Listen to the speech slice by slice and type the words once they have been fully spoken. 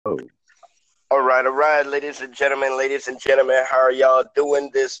All right, ladies and gentlemen, how are y'all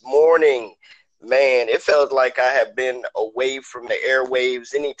doing this morning? Man, it felt like I have been away from the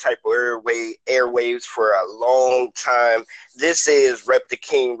airwaves, any type of airwaves for a long time. This is Rep the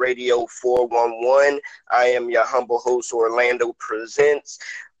King Radio 411. I am your humble host, Orlando Presents.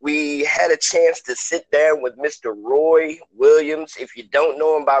 We had a chance to sit down with Mr. Roy Williams. If you don't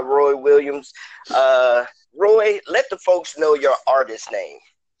know him by Roy Williams, Roy, let the folks know your artist name.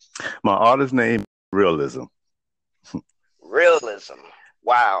 My artist name is Realism. Realism.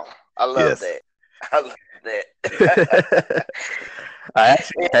 Wow. I love Yes. that. I love that. I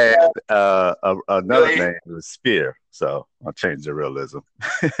actually had Yeah, go another ahead. name. It was Spear, so I changed to Realism.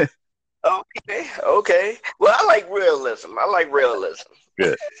 Okay. Okay. Well, I like realism. I like realism.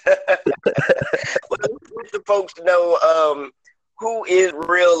 Good. Well, let the folks know who is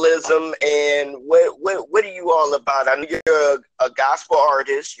realism and what are you all about? I know you're a gospel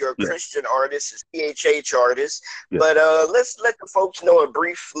artist, you're a Yeah. Christian artist, a CHH artist, Yeah. but let's let the folks know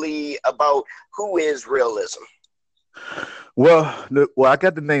briefly about who is realism. Well, I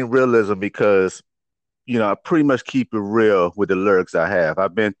got the name Realism because I pretty much keep it real with the lyrics I have.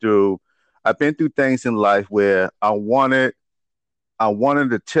 I've been through things in life where I wanted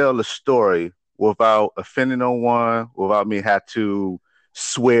to tell the story without offending no one, without me had to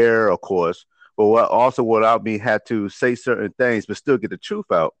swear, of course, but also without me had to say certain things, but still get the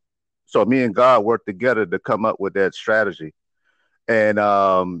truth out. So me and God work together to come up with that strategy. And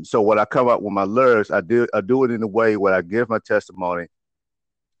so when I come up with my lyrics, I do it in a way where I give my testimony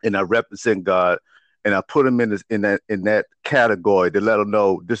and I represent God and I put him in that category to let them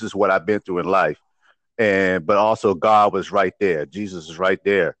know this is what I've been through in life. And but also God was right there. Jesus is right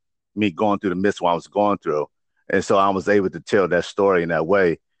there. Me going through the midst what I was going through. And so I was able to tell that story in that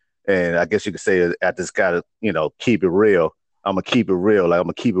way. And I guess you could say I just gotta, keep it real. I'm gonna keep it real. Like I'm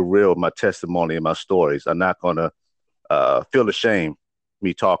gonna keep it real with my testimony and my stories. I'm not gonna feel ashamed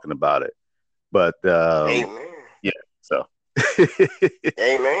me talking about it. But Amen. yeah, so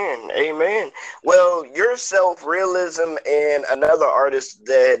Amen. Amen. Well, yourself, Realism, and another artist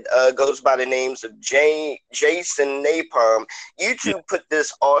that goes by the names of Jason Napalm, you yeah. two put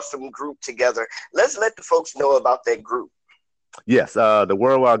this awesome group together. Let's let the folks know about that group. Yes, the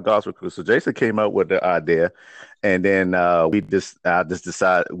Worldwide Gospel Crew. So Jason came up with the idea, and then we decided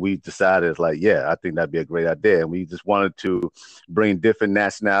like, yeah, I think that'd be a great idea, and we just wanted to bring different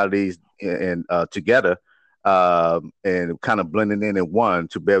nationalities and together, and kind of blending in one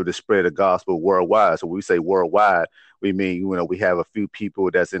to be able to spread the gospel worldwide. So when we say worldwide, we mean we have a few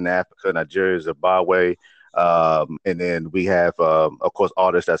people that's in Africa, Nigeria, Zimbabwe, and then we have of course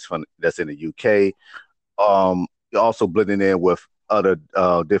artists that's in the UK. Also blending in with other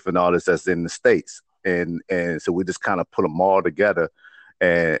different artists that's in the states, and so we just kind of put them all together,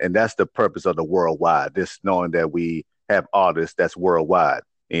 and that's the purpose of the worldwide. Just knowing that we have artists that's worldwide,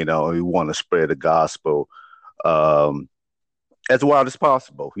 and we want to spread the gospel um, as wide as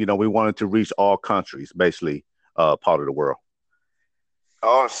possible. We wanted to reach all countries, basically, part of the world.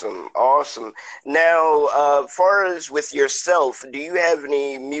 Awesome, awesome. Now, far as with yourself, do you have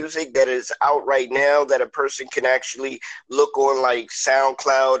any music that is out right now that a person can actually look on like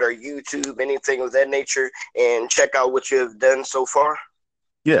SoundCloud or YouTube, anything of that nature, and check out what you have done so far?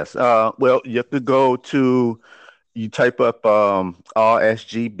 Yes. Well, you have to go to you type up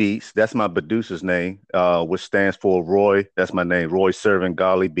RSG Beats. That's my producer's name, which stands for Roy. That's my name, Roy Serving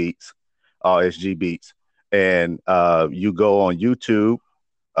Golly Beats, RSG Beats. And you go on YouTube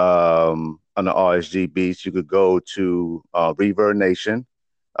on the RSG Beats. You could go to Reverb Nation,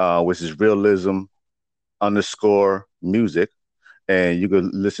 which is realism underscore music, and you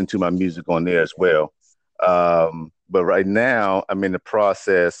could listen to my music on there as well. But right now, I'm in the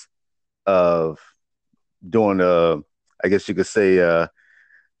process of doing I guess you could say a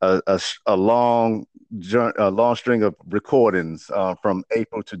long string of recordings from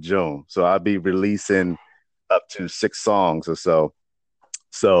April to June. So I'll be releasing up to 6 songs or so.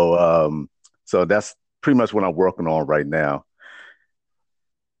 So so that's pretty much what I'm working on right now.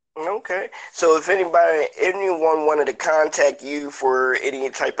 Okay. So if anyone wanted to contact you for any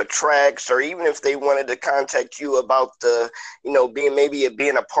type of tracks, or even if they wanted to contact you about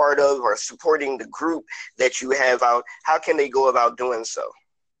being a part of or supporting the group that you have out, how can they go about doing so?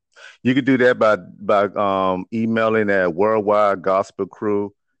 You could do that by emailing at worldwide gospel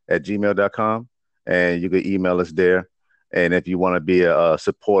crew at gmail.com, and you could email us there. And if you want to be a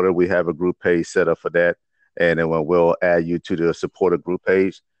supporter, we have a group page set up for that. And then we'll add you to the supporter group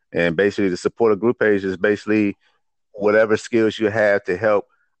page. And basically, the supporter group page is basically whatever skills you have to help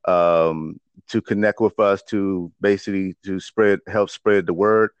to connect with us to basically to help spread the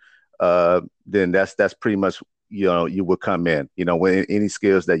word. then that's pretty much, you would come in, with any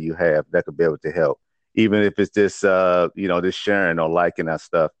skills that you have that could be able to help, even if it's this, this sharing or liking that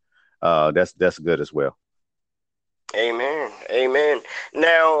stuff. That's good as well. Amen. Amen.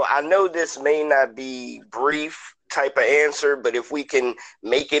 Now, I know this may not be brief type of answer, but if we can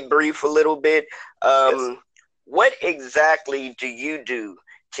make it brief a little bit, Yes. what exactly do you do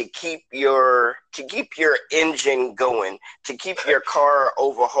to keep your engine going, to keep your car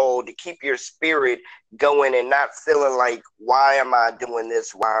overhauled, to keep your spirit going and not feeling like, why am I doing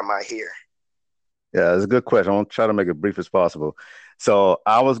this? Why am I here? Yeah, it's a good question. I'll try to make it brief as possible. So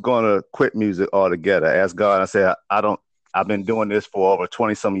I was going to quit music altogether. Ask God. I said, I don't. I've been doing this for over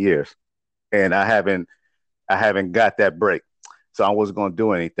 20 some years, and I haven't got that break. So I wasn't going to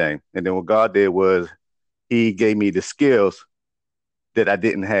do anything. And then what God did was He gave me the skills that I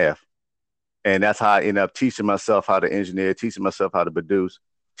didn't have, and that's how I ended up teaching myself how to engineer, teaching myself how to produce,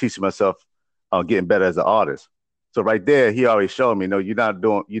 teaching myself getting better as an artist. So right there, He already showed me, no, you're not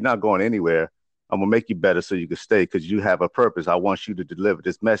going anywhere. I'm gonna make you better so you can stay because you have a purpose. I want you to deliver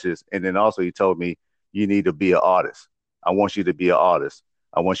this message. And then also He told me you need to be an artist. I want you to be an artist.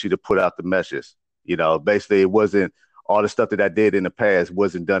 I want you to put out the message. Basically it wasn't all the stuff that I did in the past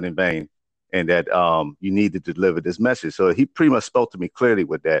wasn't done in vain, and that you need to deliver this message. So He pretty much spoke to me clearly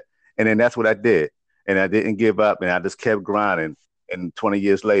with that. And then that's what I did. And I didn't give up, and I just kept grinding. And 20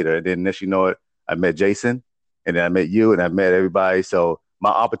 years later, and then next you know it, I met Jason, and then I met you, and I met everybody. So my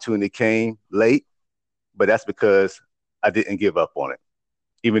opportunity came late, but that's because I didn't give up on it,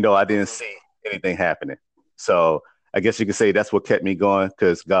 even though I didn't see anything happening. So I guess you could say that's what kept me going,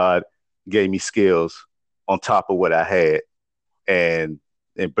 because God gave me skills on top of what I had, and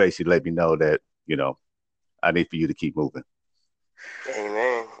basically let me know that, I need for you to keep moving.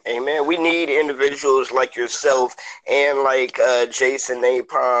 Amen. Amen. We need individuals like yourself and like Jason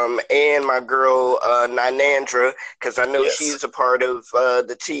Napalm and my girl Ninandra, because I know Yes. she's a part of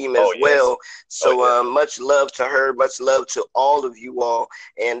the team as Oh, yes. well. So Oh, yeah. much love to her, much love to all of you all.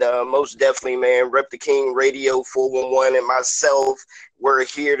 And most definitely, man, Rep the King Radio 411 and myself, we're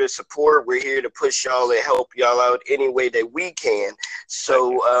here to support. We're here to push y'all and help y'all out any way that we can.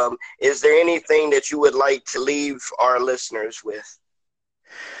 So is there anything that you would like to leave our listeners with?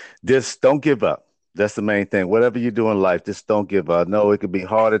 Just don't give up. That's the main thing. Whatever you do in life, just don't give up. No, it could be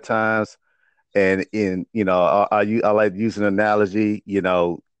hard at times. And I like using an analogy.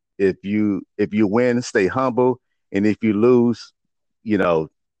 If you win, stay humble, and if you lose, you know,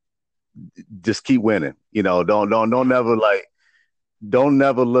 just keep winning. Don't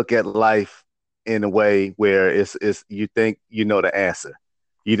never look at life in a way where it's you think you know the answer.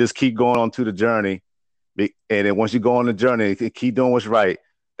 You just keep going on to the journey, and then once you go on the journey, keep doing what's right.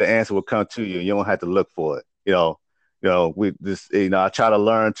 The answer will come to you. You don't have to look for it. We just I try to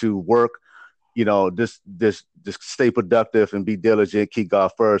learn to work. Just stay productive and be diligent. Keep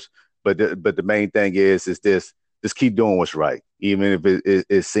God first. But the main thing is this: just keep doing what's right, even if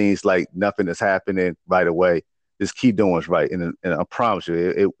it seems like nothing is happening right away. Just keep doing what's right, and I promise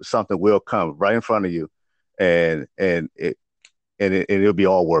you, something will come right in front of you, and it'll be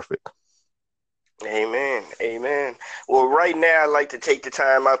all worth it. Amen. Amen. Well, right now, I'd like to take the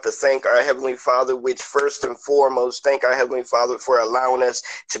time out to thank our Heavenly Father, which first and foremost, thank our Heavenly Father for allowing us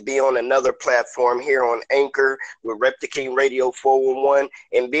to be on another platform here on Anchor with Rep the King Radio 411,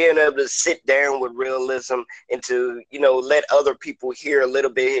 and being able to sit down with realism and to, let other people hear a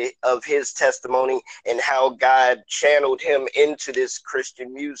little bit of his testimony and how God channeled him into this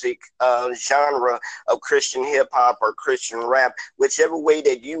Christian music genre of Christian hip hop or Christian rap, whichever way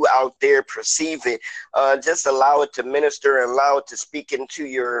that you out there perceive it. Just allow it to minister and allow it to speak into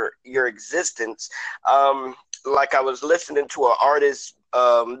your existence. Like I was listening to an artist,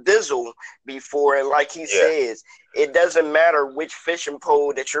 Bizzle, before, and like he Yeah. says, it doesn't matter which fishing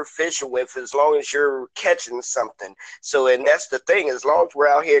pole that you're fishing with as long as you're catching something. So, and that's the thing, as long as we're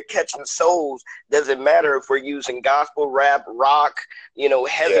out here catching souls, doesn't matter if we're using gospel, rap, rock,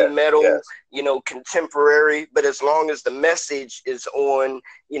 heavy metal, Yes. contemporary, but as long as the message is on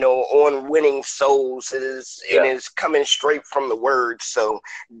winning souls, it is coming straight from the word. So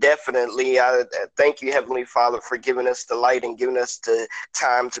definitely, I thank you, Heavenly Father, for giving us the light and giving us the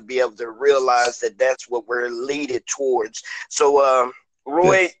time to be able to realize that that's what we're leaded towards. So,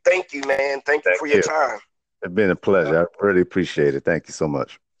 Roy, Yes. thank you, man. Thank you for your time. It's been a pleasure. I really appreciate it. Thank you so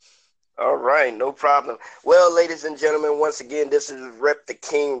much. All right, no problem. Well, ladies and gentlemen, once again, this is Rep the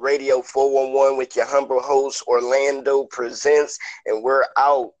King Radio 411 with your humble host, Orlando Presents, and we're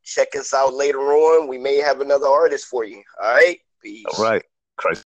out. Check us out later on. We may have another artist for you. All right? Peace. All right. Christ.